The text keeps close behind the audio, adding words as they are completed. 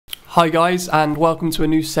Hi guys, and welcome to a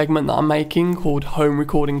new segment that I'm making called Home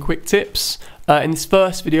Recording Quick Tips. In this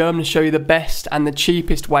first video I'm going to show you the best and the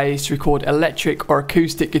cheapest ways to record electric or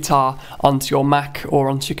acoustic guitar onto your Mac or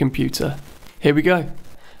onto your computer. Here we go.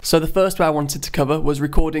 So the first way I wanted to cover was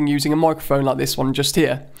recording using a microphone like this one just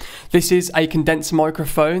here. This is a condenser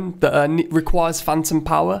microphone that requires phantom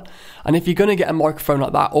power, and if you're going to get a microphone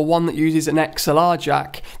like that or one that uses an XLR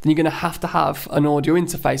jack, then you're going to have an audio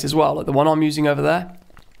interface as well, like the one I'm using over there.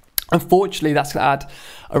 Unfortunately, that's going to add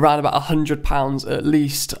around about £100 at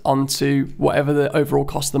least onto whatever the overall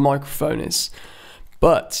cost of the microphone is.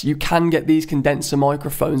 But you can get these condenser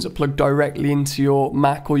microphones that plug directly into your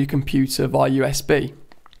Mac or your computer via USB.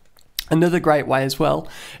 Another great way as well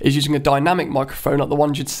is using a dynamic microphone like the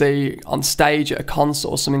ones you'd see on stage at a concert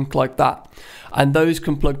or something like that. And those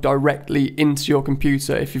can plug directly into your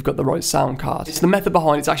computer if you've got the right sound card. So the method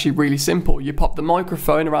behind it's actually really simple. You pop the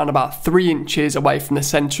microphone around about 3 inches away from the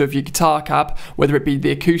centre of your guitar cab, whether it be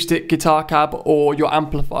the acoustic guitar cab or your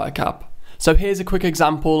amplifier cab. So here's a quick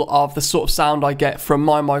example of the sort of sound I get from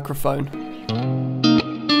my microphone.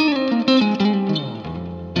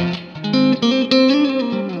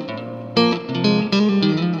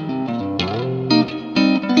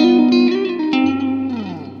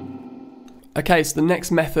 Okay, so the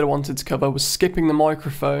next method I wanted to cover was skipping the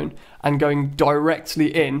microphone and going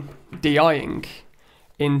directly in, DIing,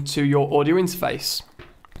 into your audio interface.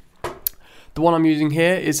 The one I'm using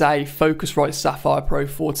here is a Focusrite Sapphire Pro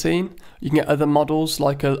 14. You can get other models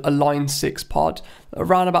like a Line 6 pod,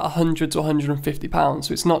 around about £100 to £150,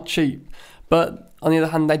 so it's not cheap. But on the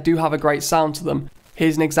other hand, they do have a great sound to them.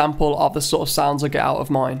 Here's an example of the sort of sounds I get out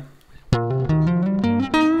of mine.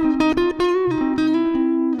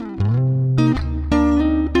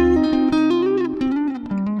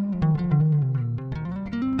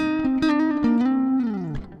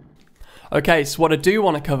 Okay, so what I do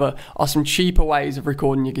want to cover are some cheaper ways of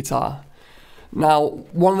recording your guitar. Now,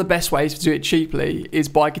 one of the best ways to do it cheaply is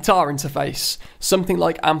by guitar interface. Something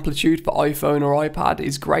like Amplitude for iPhone or iPad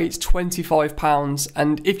is great, £25,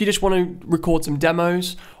 and if you just want to record some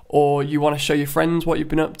demos or you want to show your friends what you've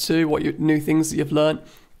been up to, new things that you've learned,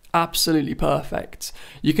 absolutely perfect.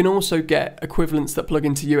 You can also get equivalents that plug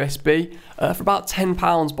into USB for about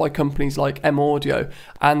 £10 by companies like M Audio,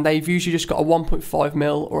 and they've usually just got a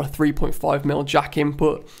 1.5mm or a 3.5mm jack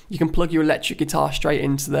input. You can plug your electric guitar straight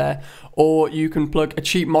into there, or you can plug a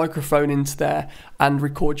cheap microphone into there and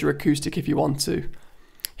record your acoustic if you want to.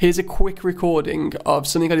 Here's a quick recording of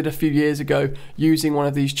something I did a few years ago using one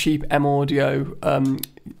of these cheap M Audio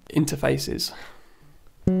interfaces.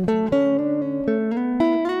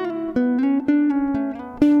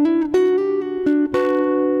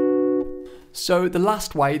 So the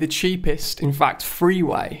last way, the cheapest, in fact free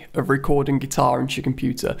way of recording guitar into your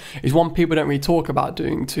computer is one people don't really talk about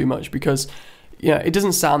doing too much because it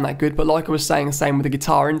doesn't sound that good, but like I was saying, the same with the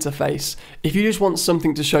guitar interface. If you just want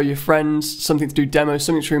something to show your friends, something to do demos,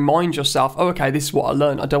 something to remind yourself, oh okay, this is what I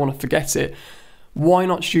learned, I don't want to forget it, why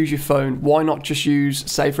not just use your phone? Why not just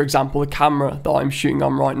use, say for example, the camera that I'm shooting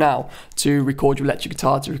on right now to record your electric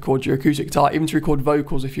guitar, to record your acoustic guitar, even to record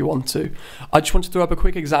vocals if you want to. I just want to throw up a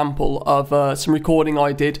quick example of some recording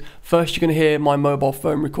I did. First you're going to hear my mobile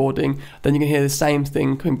phone recording, then you're going to hear the same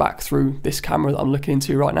thing coming back through this camera that I'm looking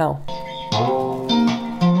into right now.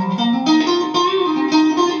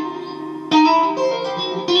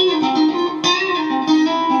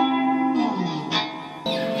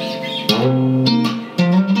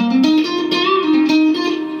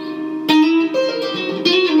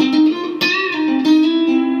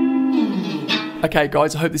 Okay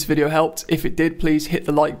guys, I hope this video helped. If it did, please hit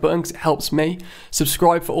the like button because it helps me.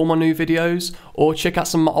 Subscribe for all my new videos, or check out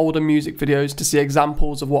some of my older music videos to see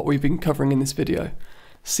examples of what we've been covering in this video.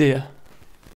 See ya.